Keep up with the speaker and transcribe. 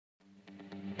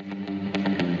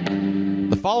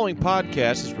The following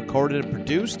podcast is recorded and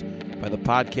produced by the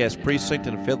Podcast Precinct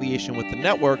in affiliation with the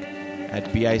network at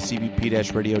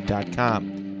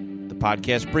bicbp-radio.com. The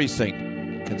Podcast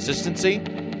Precinct. Consistency,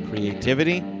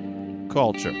 creativity,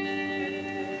 culture.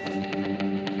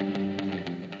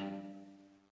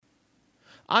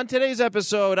 On today's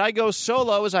episode, I go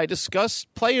solo as I discuss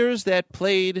players that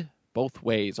played both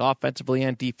ways, offensively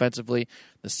and defensively.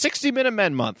 The 60-Minute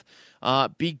Men Month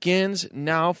begins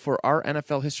now for our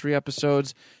NFL history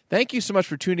episodes. Thank you so much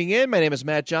for tuning in. My name is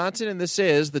Matt Johnson, and this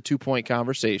is the 2 Point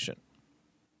Conversation.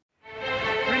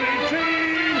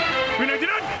 319!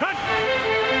 399! Hut!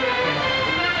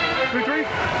 33!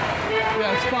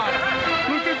 Yeah, spot.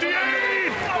 Blue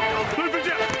 58! Blue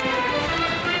 58!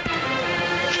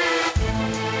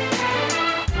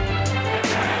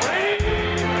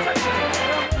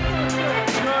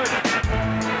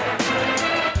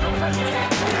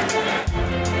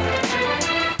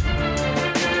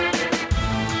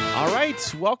 All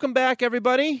right, welcome back,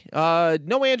 everybody.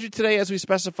 No Andrew today, as we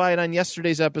specified on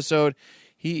yesterday's episode.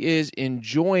 He is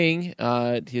enjoying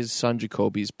his son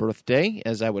Jacoby's birthday,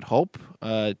 as I would hope.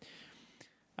 I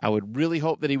would really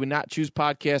hope that he would not choose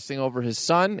podcasting over his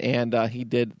son, and he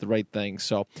did the right thing.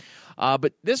 So,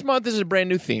 but this month is a brand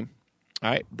new theme.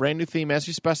 All right, brand new theme, as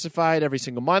we specified, every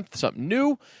single month, something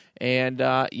new. And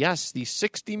yes, the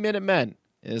 60-Minute Men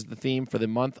is the theme for the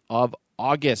month of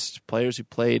August. Players who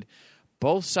played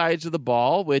both sides of the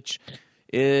ball, which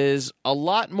is a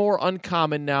lot more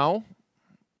uncommon now.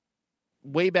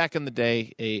 Way back in the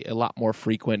day, a lot more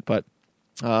frequent, but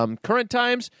current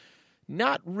times,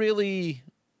 not really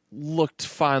looked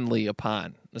fondly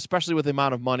upon, especially with the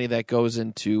amount of money that goes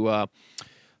into a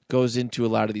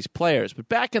lot of these players. But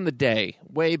back in the day,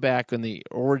 way back in the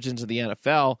origins of the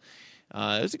NFL,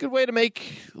 it was a good way to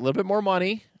make a little bit more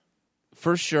money,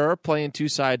 for sure, playing two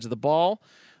sides of the ball.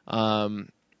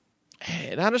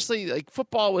 And honestly, like,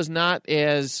 football was not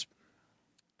as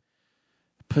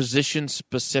position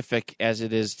specific as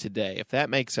it is today, if that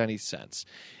makes any sense.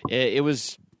 It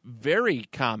was very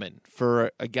common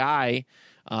for a guy,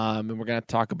 and we're going to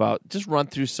talk about, just run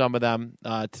through some of them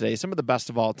today, some of the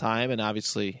best of all time, and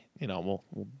obviously, you know,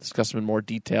 we'll discuss them in more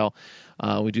detail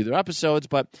when we do their episodes,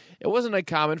 but it wasn't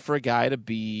uncommon for a guy to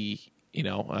be, you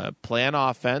know, play on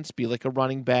offense, be like a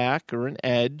running back or an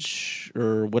edge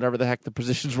or whatever the heck the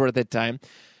positions were at that time,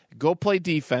 go play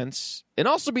defense, and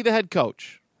also be the head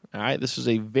coach. All right, this was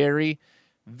a very,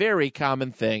 very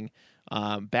common thing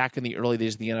back in the early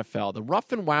days of the NFL, the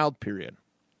rough and wild period.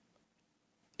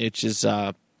 It's just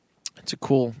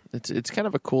it's kind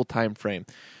of a cool time frame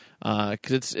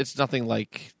because it's nothing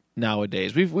like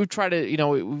nowadays. We've tried to, you know,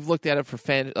 we've looked at it for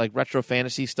like retro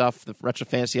fantasy stuff, the retro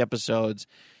fantasy episodes.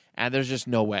 And there's just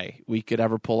no way we could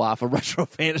ever pull off a retro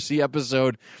fantasy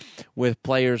episode with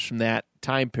players from that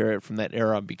time period, from that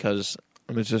era, because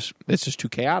it's just too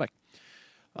chaotic.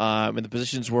 And the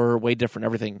positions were way different.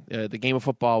 Everything, the game of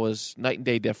football was night and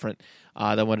day different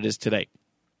than what it is today.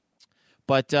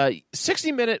 But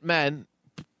 60-Minute Men,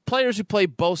 players who play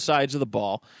both sides of the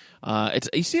ball.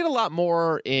 You see it a lot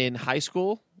more in high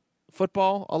school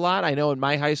football. A lot. I know in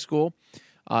my high school,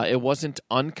 it wasn't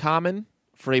uncommon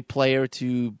for a player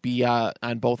to be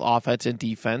on both offense and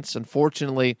defense.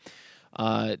 Unfortunately,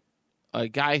 a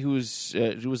guy who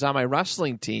was on my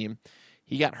wrestling team,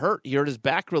 he got hurt. He hurt his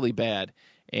back really bad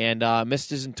and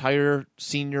missed his entire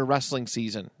senior wrestling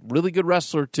season. Really good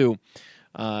wrestler, too.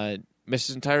 Missed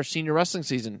his entire senior wrestling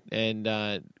season and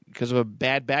because of a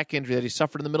bad back injury that he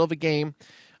suffered in the middle of a game.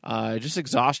 Just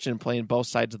exhaustion playing both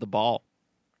sides of the ball.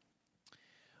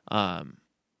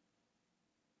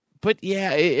 But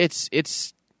yeah,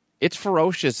 it's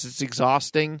ferocious. It's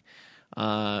exhausting.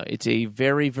 It's a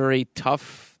very, very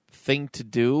tough thing to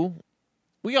do.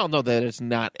 We all know that it's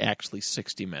not actually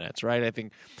 60 minutes, right? I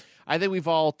think we've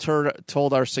all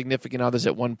told our significant others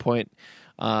at one point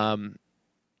or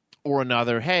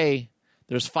another, hey,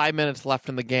 there's 5 minutes left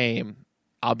in the game.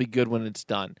 I'll be good when it's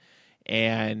done.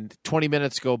 And 20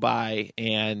 minutes go by,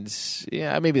 and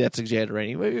yeah, maybe that's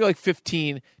exaggerating. Maybe like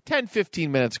 15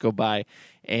 minutes go by,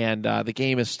 and the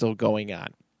game is still going on.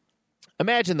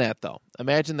 Imagine that, though.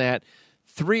 Imagine that.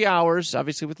 3 hours,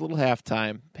 obviously with a little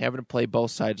halftime, having to play both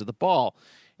sides of the ball.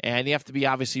 And you have to be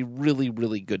obviously really,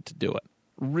 really good to do it.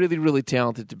 Really, really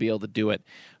talented to be able to do it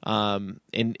and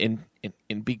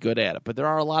be good at it. But there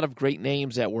are a lot of great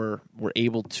names that were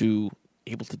able to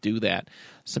do that.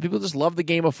 Some people just love the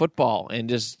game of football, and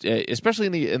just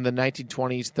especially in the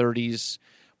 1920s, 30s,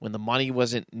 when the money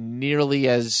wasn't nearly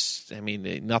as, I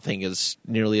mean, nothing is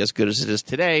nearly as good as it is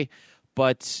today,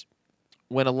 but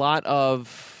when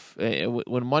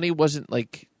money wasn't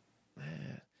like,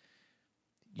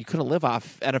 you couldn't live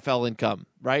off NFL income,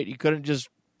 right? You couldn't just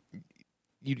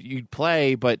you'd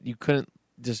play, but you couldn't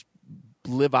just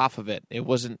live off of it. It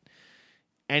wasn't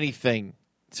anything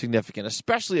significant,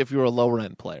 especially if you were a lower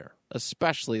end player.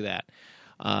 Especially that.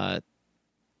 A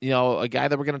guy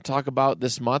that we're going to talk about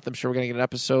this month, I'm sure we're going to get an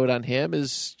episode on him,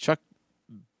 is Chuck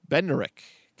Bednarik,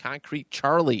 Concrete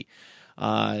Charlie,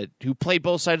 who played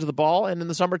both sides of the ball, and in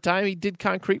the summertime he did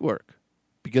concrete work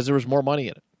because there was more money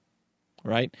in it,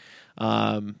 right?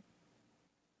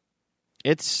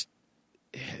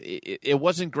 It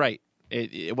wasn't great.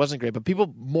 It wasn't great, but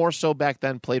people more so back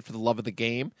then played for the love of the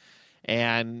game,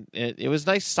 and it was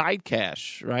nice side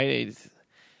cash, right?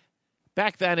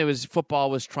 Back then,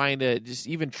 football was trying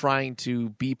to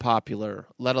be popular,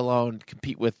 let alone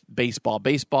compete with baseball.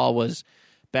 Baseball was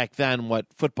back then what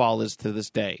football is to this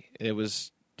day. It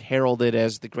was heralded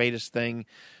as the greatest thing.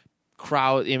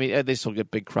 They still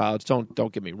get big crowds.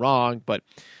 Don't get me wrong, but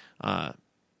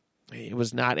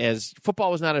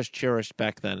football was not as cherished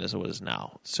back then as it is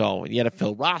now. So you had to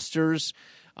fill rosters.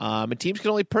 And teams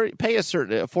could only afford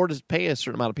to pay a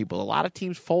certain amount of people. A lot of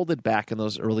teams folded back in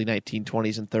those early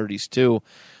 1920s and 30s too,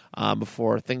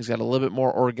 before things got a little bit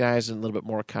more organized and a little bit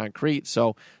more concrete.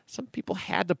 So some people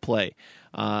had to play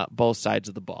both sides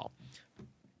of the ball.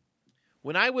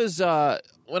 When I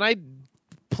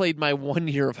played my 1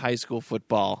 year of high school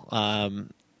football, I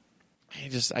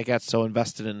got so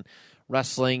invested in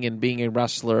wrestling and being a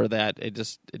wrestler that I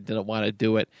didn't want to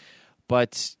do it,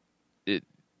 but.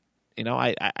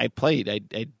 I played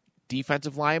a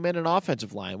defensive lineman and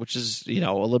offensive line, which is, a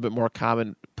little bit more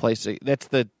commonplace. That's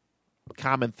the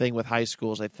common thing with high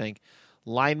schools, I think.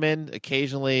 Linemen,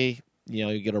 occasionally,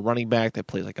 you get a running back that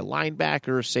plays like a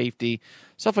linebacker, safety,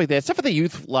 stuff like that. Stuff at the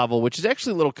youth level, which is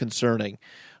actually a little concerning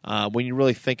when you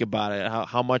really think about it,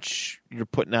 how much you're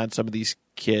putting on some of these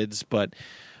kids. But,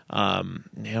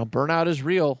 burnout is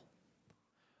real.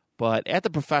 But at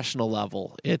the professional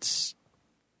level, it's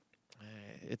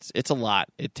a lot.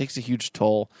 It takes a huge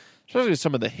toll, especially with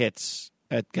some of the hits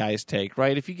that guys take,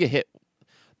 right? If you get hit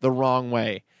the wrong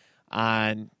way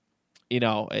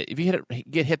if you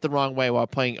get hit the wrong way while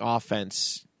playing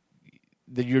offense,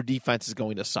 then your defense is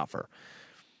going to suffer.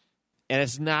 And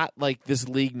it's not like this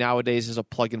league nowadays is a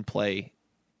plug-and-play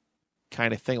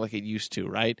kind of thing like it used to,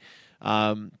 right?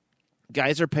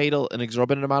 Guys are paid an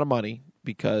exorbitant amount of money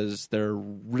because they're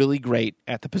really great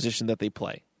at the position that they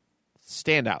play.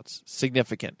 Standouts,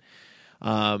 significant.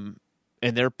 And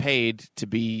they're paid to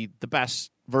be the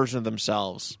best version of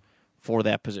themselves for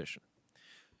that position.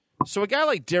 So a guy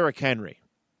like Derrick Henry,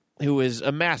 who is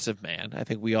a massive man, I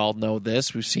think we all know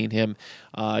this. We've seen him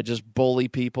just bully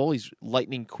people. He's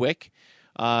lightning quick.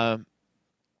 If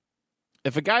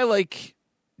a guy like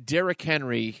Derrick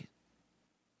Henry,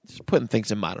 just putting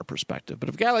things in modern perspective, but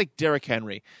if a guy like Derrick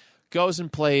Henry goes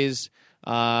and plays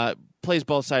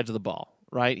both sides of the ball,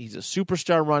 right? He's a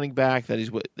superstar running back.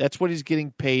 That's what he's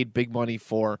getting paid big money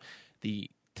for. The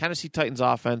Tennessee Titans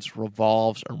offense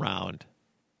revolves around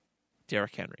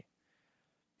Derrick Henry.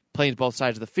 Playing both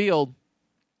sides of the field,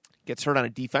 gets hurt on a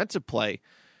defensive play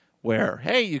where,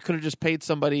 hey, you could have just paid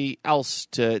somebody else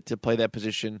to play that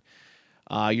position.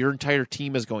 Your entire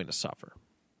team is going to suffer.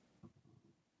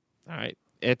 All right.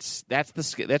 That's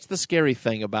the scary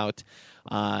thing about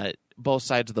both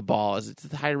sides of the ball is it's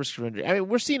the high risk of injury. I mean,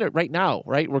 we're seeing it right now,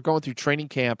 right? We're going through training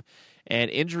camp, and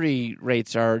injury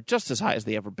rates are just as high as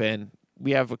they ever been.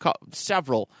 We have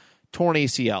several torn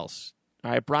ACLs.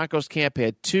 All right, Broncos camp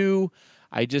had 2.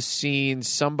 I just seen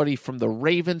somebody from the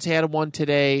Ravens had one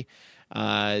today.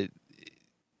 We're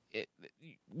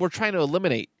trying to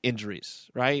eliminate injuries,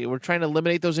 right? We're trying to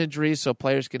eliminate those injuries so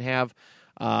players can have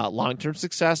long-term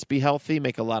success, be healthy,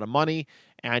 make a lot of money,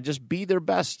 and just be their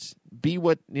best, be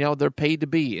what they're paid to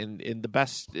be, in the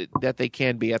best that they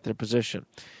can be at their position.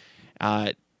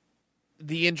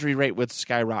 The injury rate would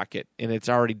skyrocket, and it's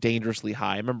already dangerously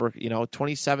high. I remember,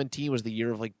 2017 was the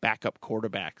year of like backup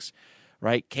quarterbacks,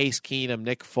 right? Case Keenum,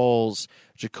 Nick Foles,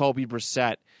 Jacoby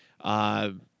Brissett.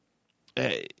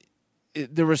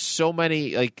 There was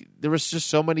just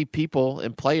so many people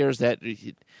and players that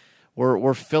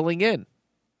were filling in.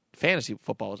 Fantasy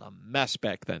football was a mess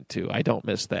back then too. I don't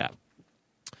miss that.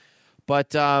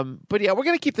 But yeah, we're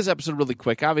going to keep this episode really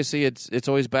quick. Obviously, it's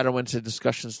always better when it's a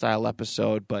discussion style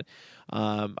episode. But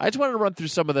I just wanted to run through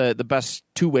some of the best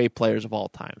two-way players of all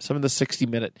time. Some of the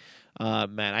 60-minute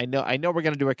men. I know we're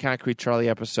going to do a Concrete Charlie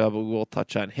episode, but we will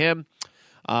touch on him.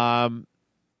 All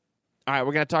right,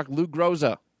 we're going to talk Lou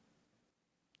Groza.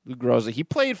 Lou Groza. He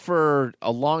played for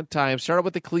a long time. Started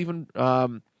with the Cleveland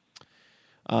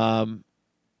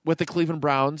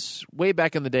Browns way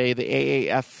back in the day. The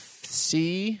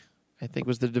AAFC. I think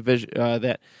was the division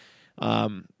that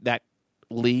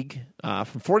league from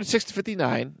 46 to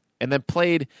 59, and then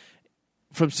played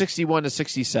from 61 to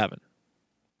 67.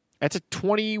 That's a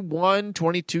 21,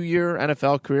 22-year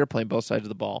NFL career playing both sides of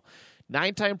the ball.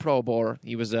 9-time Pro Bowler.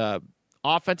 He was a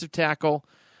offensive tackle.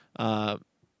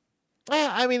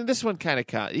 This one kind of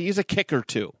counts. He's a kicker,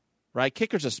 too, right?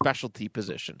 Kicker's a specialty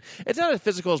position. It's not as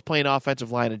physical as playing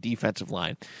offensive line and defensive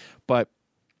line, but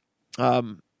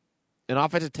an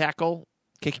offensive tackle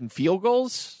kicking field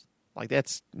goals, you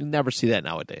never see that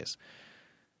nowadays.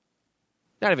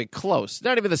 Not even close.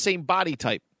 Not even the same body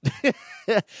type.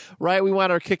 Right? We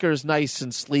want our kickers nice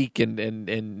and sleek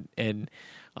and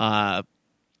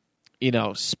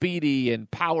speedy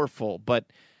and powerful, but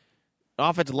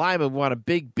offensive linemen want a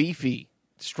big, beefy,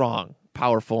 strong,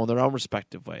 powerful in their own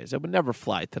respective ways. That would never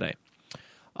fly today.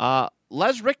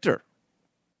 Les Richter.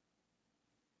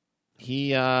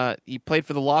 He played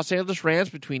for the Los Angeles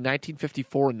Rams between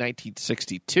 1954 and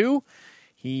 1962.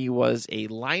 He was a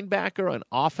linebacker, an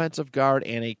offensive guard,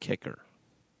 and a kicker.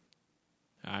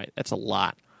 All right, that's a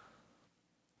lot.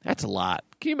 That's a lot.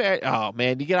 Can you imagine? Oh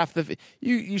man, you get off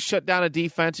you shut down a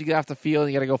defense, you get off the field,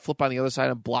 and you got to go flip on the other side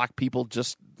and block people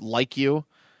just like you.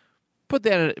 Put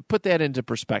that into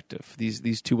perspective.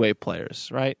 These two-way players,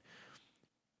 right?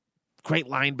 Great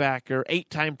linebacker,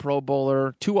 8-time Pro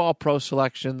Bowler, 2 All-Pro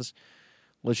selections.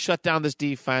 Let's shut down this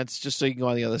defense just so you can go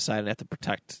on the other side and have to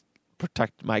protect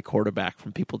my quarterback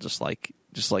from people just like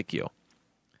you.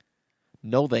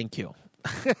 No, thank you.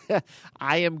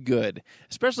 I am good.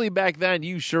 Especially back then,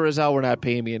 you sure as hell were not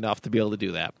paying me enough to be able to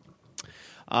do that.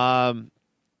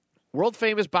 World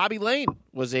famous Bobby Lane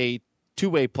was a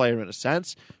two-way player in a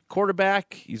sense.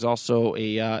 Quarterback, he's also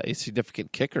a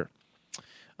significant kicker.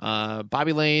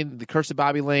 Bobby Lane, the curse of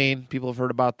Bobby Lane, people have heard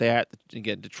about that.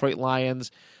 Again, Detroit Lions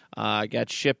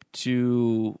got shipped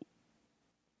to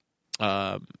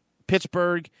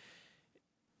Pittsburgh,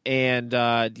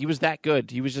 and he was that good.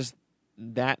 He was just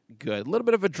that good. A little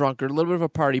bit of a drunkard, a little bit of a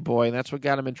party boy, and that's what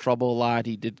got him in trouble a lot.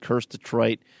 He did curse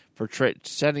Detroit for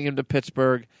sending him to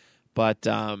Pittsburgh, but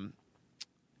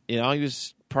he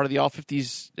was part of the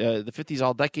All-50s, the 50s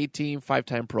All-Decade team,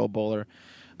 5-time Pro Bowler.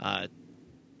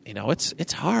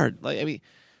 It's hard.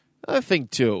 Another thing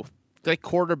too,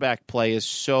 quarterback play is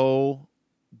so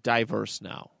diverse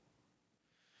now.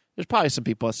 There's probably some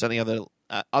people on the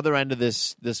other end of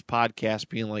this podcast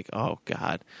being like, "Oh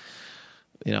God,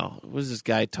 what is this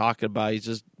guy talking about? He's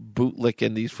just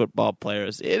bootlicking these football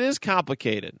players." It is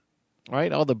complicated,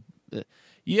 right?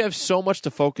 You have so much to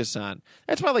focus on.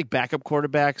 That's why backup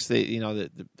quarterbacks,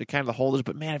 they're kind of the holders.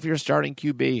 But man, if you're a starting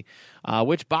QB,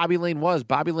 which Bobby Lane was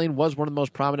one of the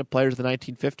most prominent players of the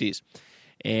 1950s,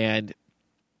 and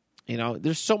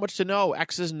there's so much to know.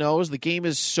 X's and O's. The game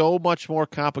is so much more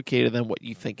complicated than what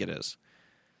you think it is.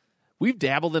 We've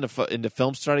dabbled into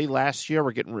film study last year.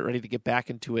 We're getting ready to get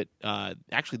back into it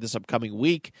actually this upcoming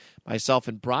week, myself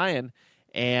and Brian,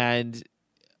 and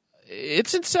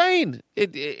it's insane.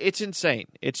 It's insane.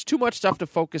 It's too much stuff to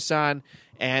focus on,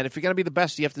 and if you're going to be the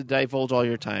best, you have to divulge all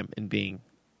your time in being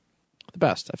the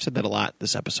best. I've said that a lot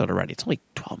this episode already. It's only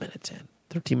 12 minutes in.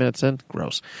 13 minutes in?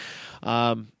 Gross.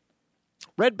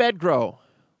 Red Bedgrow.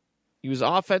 He was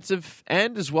offensive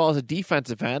end as well as a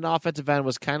defensive end. Offensive end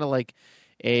was kind of like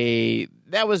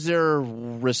that was their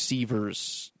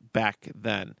receivers back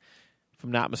then, if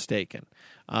I'm not mistaken.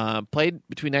 Played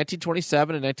between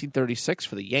 1927 and 1936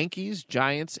 for the Yankees,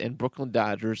 Giants, and Brooklyn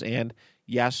Dodgers. And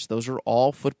yes, those are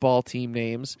all football team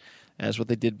names. That's what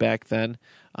they did back then.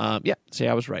 I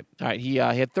was right. All right, he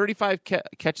had 35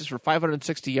 catches for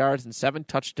 560 yards and 7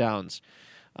 touchdowns.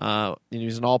 And he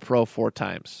was an All-Pro 4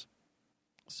 times.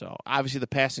 So obviously the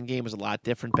passing game was a lot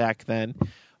different back then,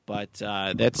 but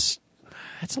that's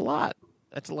a lot.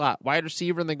 That's a lot. Wide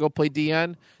receiver and then go play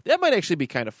DN. That might actually be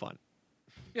kind of fun.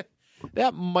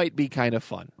 That might be kind of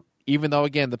fun. Even though,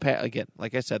 again,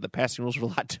 like I said, the passing rules were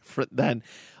a lot different then.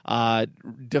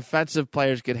 Defensive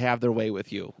players could have their way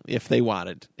with you if they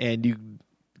wanted, and you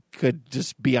could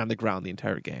just be on the ground the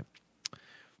entire game.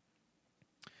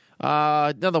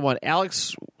 Another one,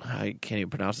 Alex, I can't even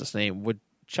pronounce this name,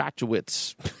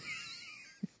 Chachowicz.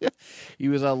 He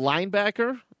was a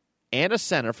linebacker and a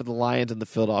center for the Lions and the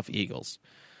Philadelphia Eagles.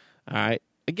 All right.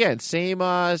 Again, same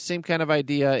kind of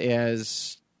idea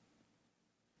as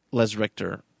Les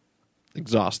Richter.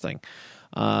 Exhausting.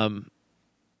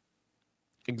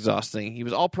 He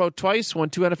was All-Pro twice, won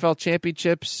 2 NFL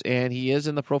championships, and he is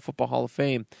in the Pro Football Hall of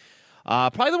Fame.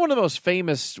 Probably one of the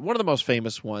most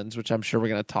famous ones, which I'm sure we're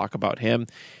going to talk about him,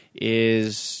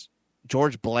 is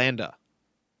George Blanda.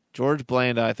 George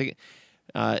Blanda, I think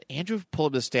Andrew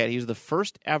pulled up the stat. He was the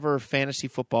first ever fantasy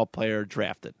football player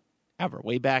drafted ever,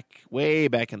 way back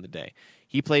in the day.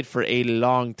 He played for a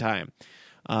long time.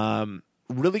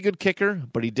 Really good kicker,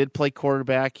 but he did play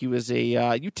quarterback. He was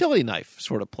a utility knife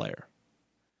sort of player.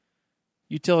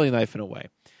 Utility knife in a way.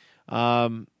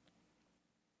 Hall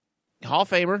of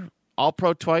Famer,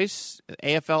 All-Pro twice,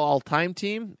 AFL All-Time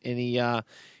Team, and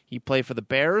he played for the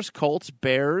Bears, Colts,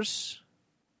 Bears,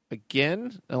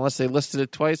 again, unless they listed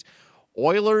it twice,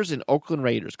 Oilers, and Oakland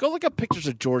Raiders. Go look up pictures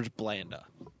of George Blanda.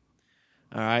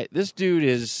 All right, this dude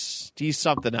he's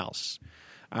something else.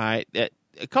 All right,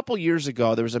 a couple years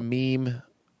ago, there was a meme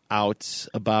out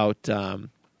about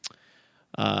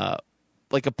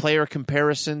like a player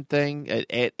comparison thing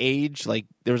at age. Like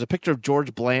there was a picture of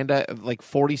George Blanda, like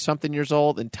 40-something years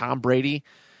old, and Tom Brady.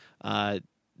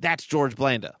 That's George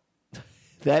Blanda.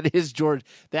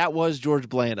 That was George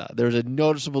Blanda. There's a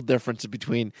noticeable difference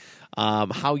between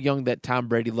how young that Tom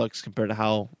Brady looks compared to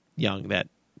how young that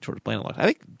George Blanda looks. I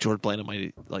think George Blanda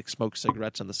might like smoke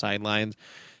cigarettes on the sidelines,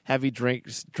 heavy drink,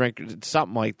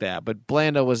 something like that. But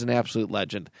Blanda was an absolute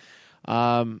legend.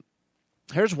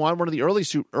 Here's one of the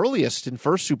earliest and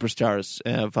first superstars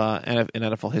in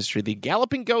NFL history, the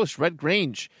Galloping Ghost, Red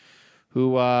Grange,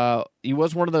 who he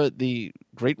was one of the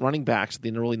great running backs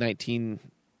in the early 1900s,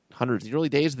 the early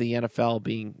days of the NFL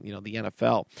being the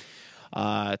NFL.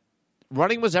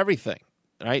 Running was everything,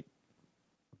 right?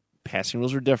 Passing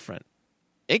rules were different.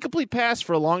 Incomplete pass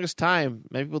for the longest time,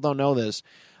 many people don't know this,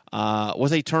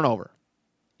 was a turnover.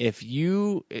 It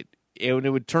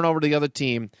would turn over to the other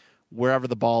team wherever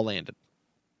the ball landed.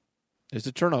 It was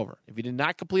a turnover. If you did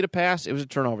not complete a pass, it was a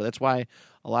turnover. That's why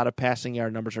a lot of passing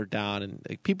yard numbers are down, and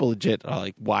people legit are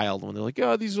like wild when they're like,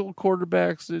 "Oh, these old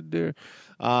quarterbacks, they're,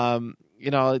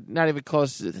 not even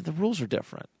close." The rules are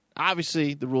different.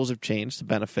 Obviously, the rules have changed to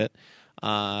benefit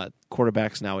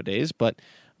quarterbacks nowadays, but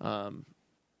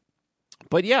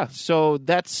yeah. So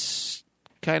that's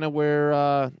kind of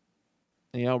where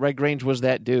Red Grange was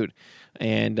that dude.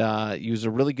 And he was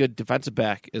a really good defensive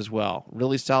back as well.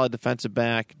 Really solid defensive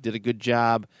back. Did a good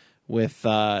job with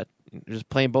just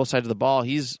playing both sides of the ball.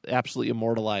 He's absolutely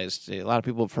immortalized. A lot of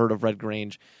people have heard of Red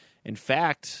Grange. In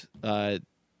fact,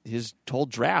 his whole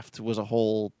draft was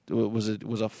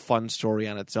a fun story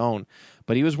on its own.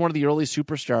 But he was one of the early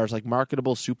superstars, like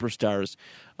marketable superstars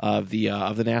of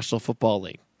the National Football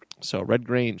League. So Red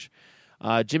Grange,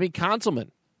 Jimmy Conselman.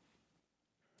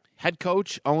 Head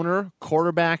coach, owner,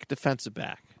 quarterback, defensive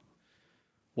back.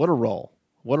 What a role.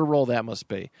 What a role that must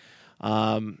be.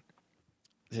 To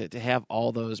have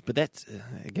all those. But that's,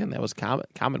 again, that was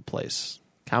commonplace.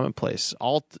 Commonplace.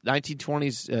 All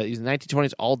 1920s, he's a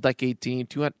 1920s all-decade team,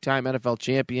 two-time NFL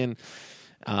champion.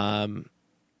 Yeah.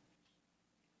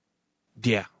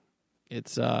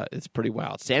 It's pretty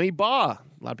wild. Sammy Baugh. A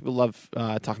lot of people love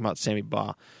talking about Sammy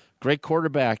Baugh. Great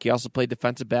quarterback. He also played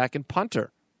defensive back and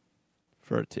punter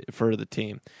for the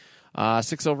team.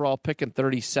 6th overall pick in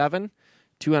 37.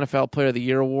 2 NFL Player of the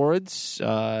Year awards.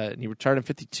 And he retired in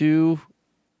 52.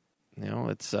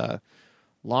 It's a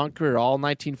long career. All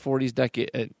 1940s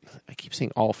decade. I keep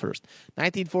saying all first.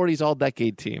 1940s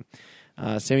all-decade team.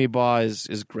 Sammy Baugh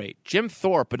is great. Jim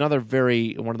Thorpe, one of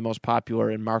the most popular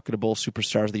and marketable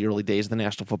superstars of the early days of the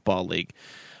National Football League.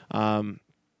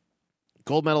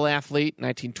 Gold medal athlete,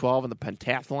 1912 in the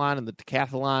pentathlon and the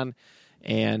decathlon.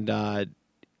 And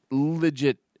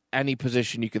legit any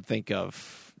position you could think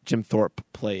of, Jim Thorpe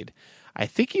played. I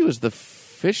think he was was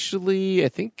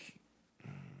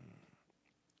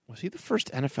he the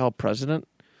first NFL president?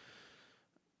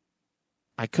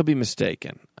 I could be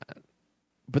mistaken.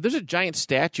 But there's a giant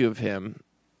statue of him.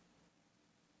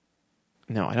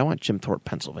 No, I don't want Jim Thorpe,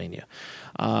 Pennsylvania.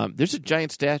 There's a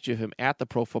giant statue of him at the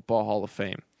Pro Football Hall of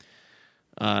Fame.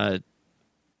 Let's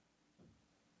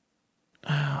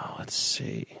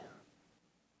see.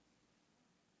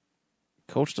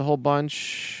 Coached a whole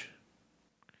bunch.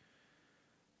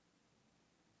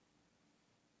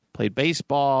 Played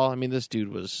baseball. I mean, this dude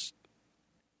was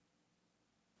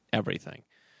everything.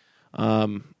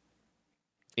 I'm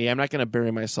not going to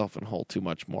bury myself in a hole too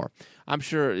much more. I'm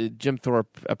sure a Jim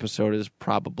Thorpe episode is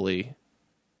probably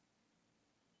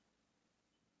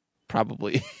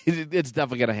it's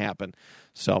definitely going to happen.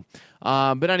 So,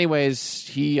 but anyways,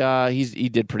 he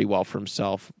did pretty well for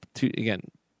himself. Again,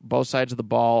 both sides of the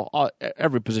ball,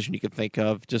 every position you could think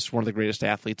of. Just one of the greatest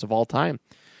athletes of all time.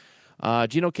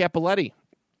 Gino Cappelletti,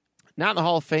 not in the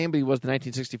Hall of Fame, but he was the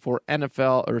 1964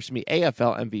 AFL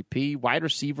MVP, wide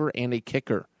receiver, and a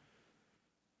kicker.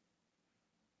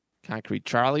 Concrete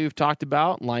Charlie, we've talked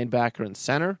about, linebacker and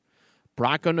center.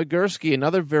 Bronco Nagurski,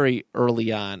 another very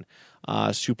early on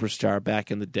superstar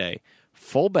back in the day.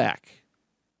 Fullback.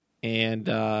 And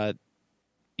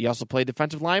he also played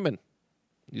defensive lineman.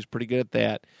 He was pretty good at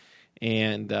that.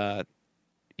 And,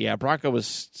 Bronco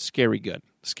was scary good.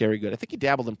 Scary good. I think he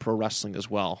dabbled in pro wrestling as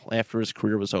well after his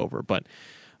career was over. But,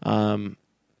 he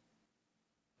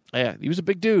was a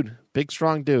big dude. Big,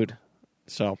 strong dude.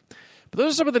 So, but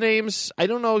those are some of the names. I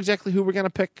don't know exactly who we're going to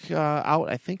pick out.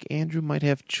 I think Andrew might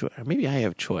have choice. Or maybe I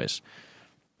have choice.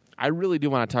 I really do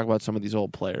want to talk about some of these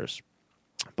old players.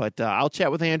 But I'll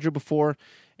chat with Andrew before.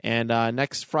 And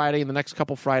next Friday, in the next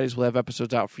couple Fridays, we'll have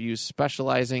episodes out for you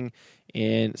specializing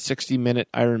in 60-minute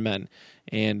Ironmen.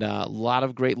 And a lot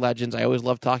of great legends. I always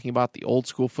love talking about the old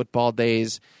school football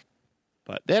days.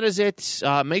 But that is it.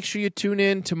 Make sure you tune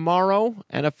in tomorrow,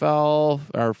 NFL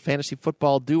or fantasy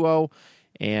football duo.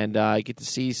 And get to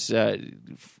see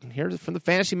hear from the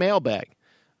fantasy mailbag.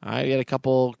 I got a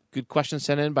couple good questions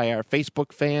sent in by our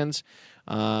Facebook fans,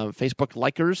 Facebook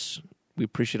likers. We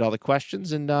appreciate all the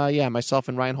questions. And, myself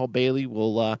and Ryan Holt-Bailey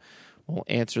will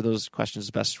answer those questions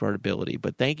as best to our ability.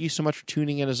 But thank you so much for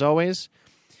tuning in, as always.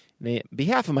 On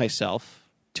behalf of myself,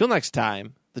 till next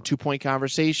time, the 2-point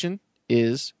conversation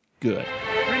is good.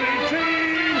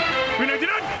 319,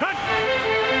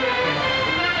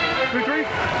 399, 3 3.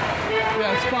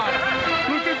 Yeah, spot.